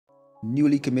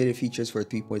newly committed features for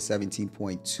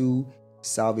 3.17.2,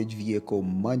 salvage vehicle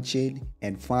munching,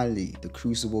 and finally the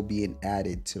Crucible being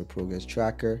added to the progress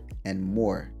tracker, and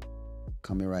more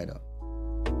coming right up.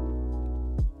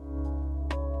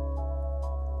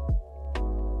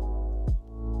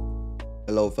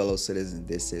 Hello fellow citizens,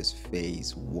 this is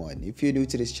phase 1. If you're new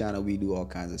to this channel, we do all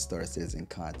kinds of Star Citizen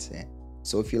content.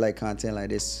 So if you like content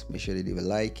like this, make sure to leave a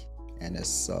like and a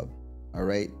sub.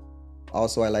 Alright.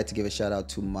 Also, I'd like to give a shout out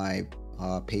to my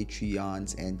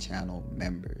Patreons and channel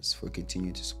members for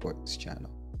continuing to support this channel.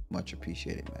 Much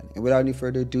appreciated, man. And without any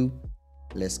further ado,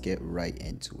 let's get right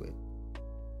into it.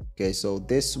 Okay, so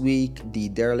this week the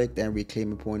derelict and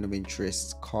reclaiming point of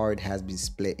interest card has been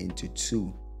split into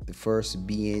two. The first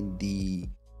being the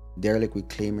derelict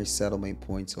reclaimer settlement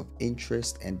points of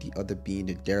interest, and the other being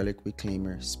the derelict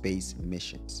reclaimer space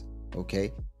missions.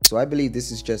 Okay, so I believe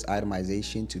this is just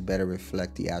itemization to better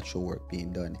reflect the actual work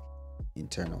being done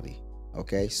internally.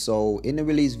 Okay, so in the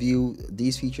release view,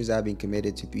 these features have been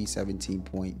committed to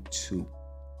 3.17.2.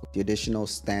 The additional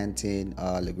Stanton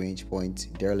Lagrange points,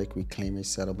 derelict reclaimer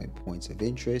settlement points of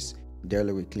interest,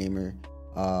 derelict reclaimer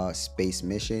space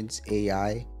missions,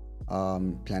 AI,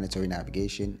 planetary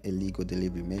navigation, illegal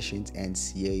delivery missions, and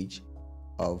siege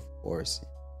of Orison.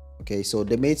 Okay, so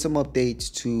they made some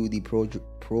updates to the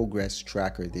progress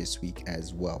tracker this week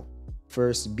as well.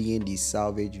 First being the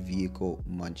salvage vehicle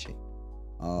munching,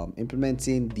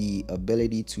 implementing the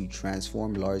ability to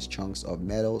transform large chunks of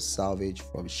metal salvage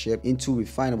from ship into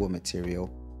refinable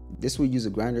material. This will use a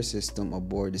grinder system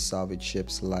aboard the salvage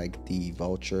ships like the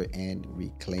Vulture and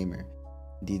Reclaimer.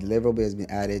 The deliverable has been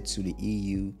added to the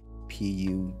EU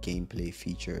PU gameplay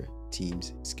feature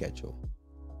team's schedule.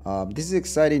 This is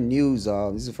exciting news.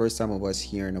 This is the first time of us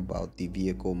hearing about the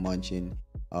vehicle munching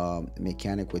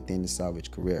mechanic within the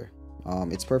salvage career.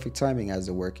 It's perfect timing as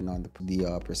they're working on the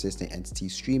persistent entity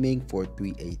streaming for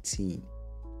 3.18.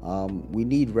 We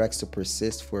need Rex to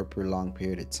persist for a prolonged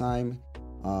period of time.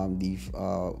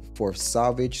 For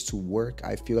salvage to work,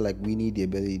 I feel like we need the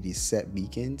ability to set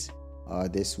beacons.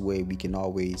 This way we can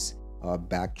always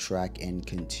backtrack and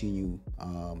continue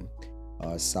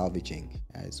salvaging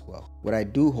as well. What I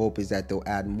do hope is that they'll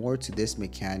add more to this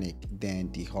mechanic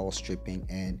than the hull stripping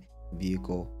and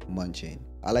vehicle munching.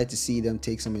 I like to see them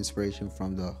take some inspiration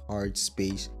from the hard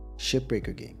space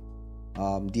shipbreaker game.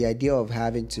 The idea of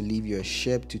having to leave your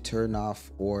ship to turn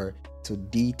off or to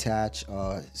detach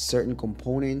certain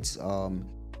components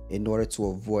in order to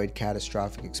avoid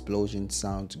catastrophic explosion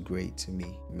sounds great to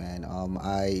me, man.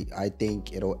 I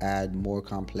think it'll add more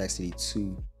complexity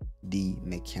to the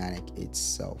mechanic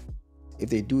itself. If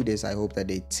they do this, I hope that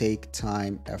they take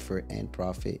time, effort, and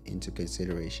profit into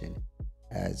consideration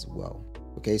as well.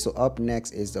 Okay, so up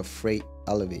next is the freight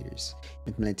elevators,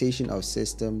 implementation of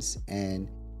systems and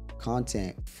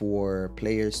content for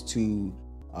players to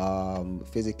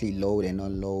physically load and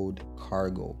unload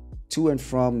cargo to and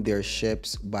from their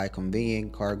ships by conveying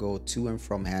cargo to and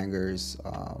from hangars,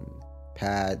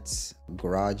 pads,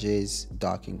 garages,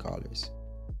 docking collars.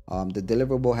 The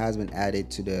deliverable has been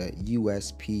added to the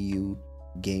USPU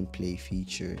gameplay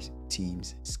features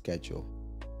team's schedule.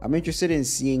 I'm interested in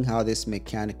seeing how this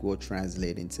mechanic will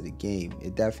translate into the game.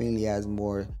 It definitely has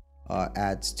more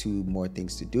adds to more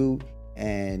things to do,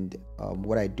 and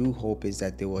what I do hope is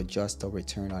that they will adjust the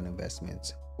return on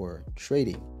investments for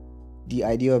trading. The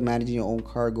idea of managing your own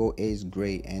cargo is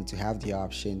great, and to have the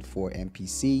option for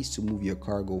NPCs to move your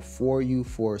cargo for you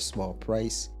for a small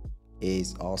price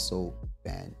is also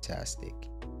fantastic.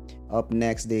 Up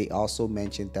next, they also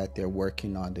mentioned that they're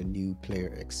working on the new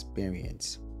player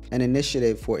experience, an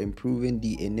initiative for improving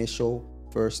the initial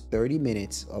first 30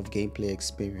 minutes of gameplay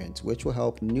experience, which will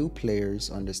help new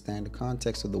players understand the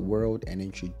context of the world and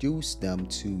introduce them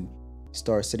to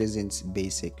Star Citizen's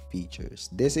basic features.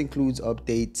 This includes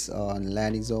updates on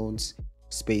landing zones,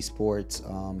 spaceports,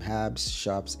 hubs,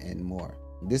 shops, and more.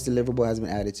 This deliverable has been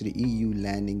added to the EU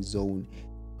landing zone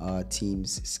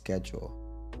team's schedule.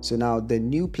 So now the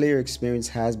new player experience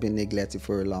has been neglected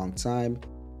for a long time.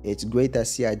 It's great that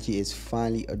CIG is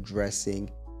finally addressing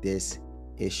this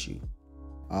issue,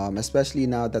 especially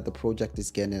now that the project is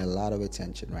getting a lot of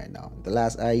attention right now. The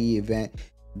last IE event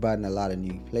brought in a lot of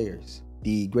new players.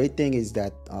 The great thing is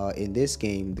that in this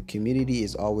game, the community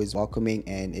is always welcoming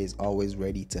and is always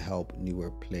ready to help newer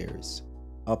players.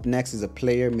 Up next is a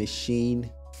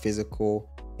player-machine physical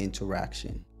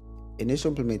interaction. Initial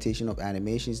implementation of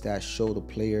animations that show the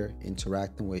player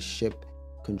interacting with ship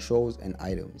controls and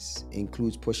items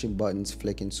includes pushing buttons,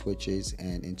 flicking switches,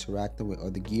 and interacting with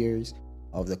other gears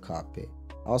of the cockpit.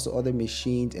 Also other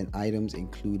machines and items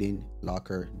including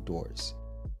locker doors.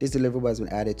 This deliverable has been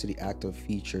added to the active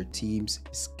feature teams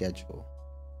schedule.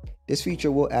 This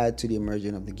feature will add to the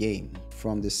immersion of the game.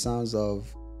 From the sounds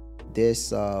of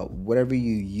this, whenever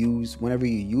you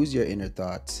use your inner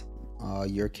thoughts,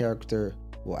 your character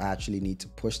will actually need to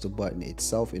push the button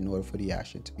itself in order for the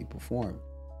action to be performed.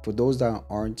 For those that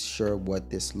aren't sure what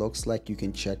this looks like, you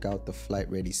can check out the flight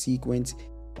ready sequence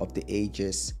of the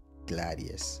Aegis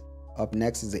Gladius. Up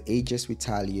next is the Aegis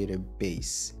Retaliator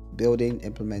base, building,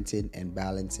 implementing, and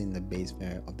balancing the base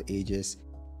variant of the Aegis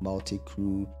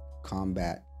multi-crew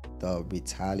combat, the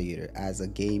Retaliator, as a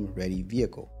game-ready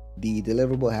vehicle. The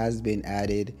deliverable has been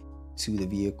added to the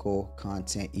vehicle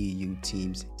content EU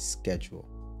teams schedule.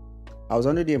 I was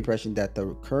under the impression that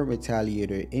the current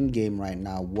Retaliator in-game right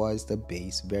now was the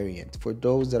base variant. For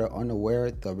those that are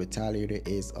unaware, the Retaliator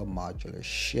is a modular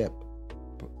ship.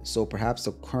 So perhaps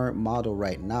the current model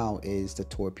right now is the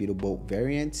torpedo boat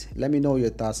variant. Let me know your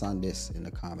thoughts on this in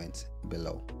the comments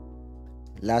below.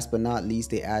 Last but not least,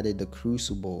 they added the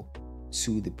Crucible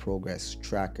to the progress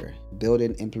tracker,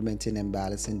 building, implementing, and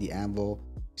balancing the Anvil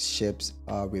ship's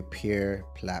repair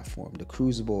platform, the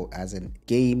Crucible, as a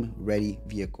game-ready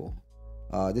vehicle.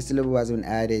 This deliverable has been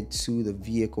added to the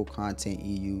vehicle content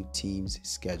EU teams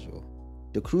schedule.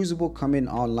 The Crucible coming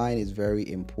online is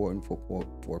very important for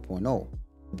 4.0.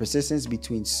 The persistence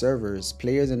between servers,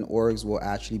 players, and orgs will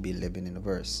actually be living in the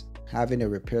verse. Having a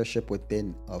repair ship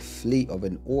within a fleet of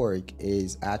an org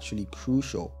is actually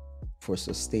crucial for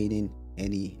sustaining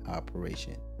any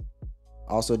operation.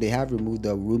 Also, they have removed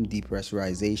the room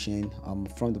depressurization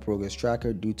from the progress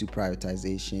tracker due to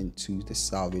prioritization to the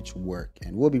salvage work,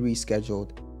 and will be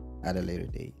rescheduled at a later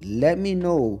date. Let me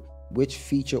know which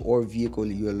feature or vehicle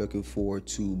you're looking forward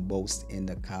to most in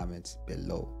the comments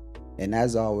below. And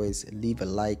as always, leave a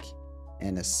like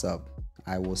and a sub.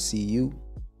 I will see you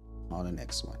on the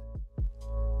next one.